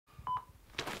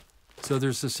So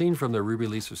there's a scene from the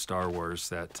re-release of Star Wars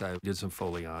that I did some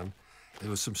Foley on. It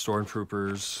was some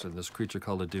stormtroopers and this creature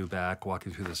called a dewback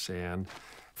walking through the sand.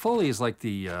 Foley is like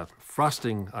the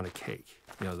frosting on a cake.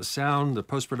 You know, the sound, the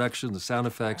post-production, the sound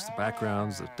effects, the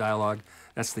backgrounds, the dialogue,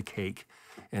 that's the cake.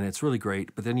 And it's really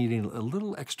great. But then you need a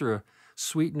little extra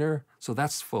sweetener. So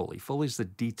that's Foley. Foley's the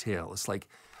detail. It's like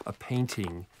a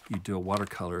painting. You do a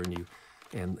watercolor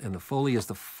and the Foley is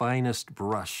the finest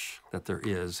brush that there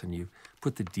is, and you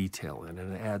put the detail in,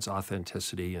 and it adds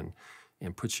authenticity and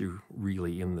puts you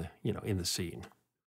really in the, in the scene.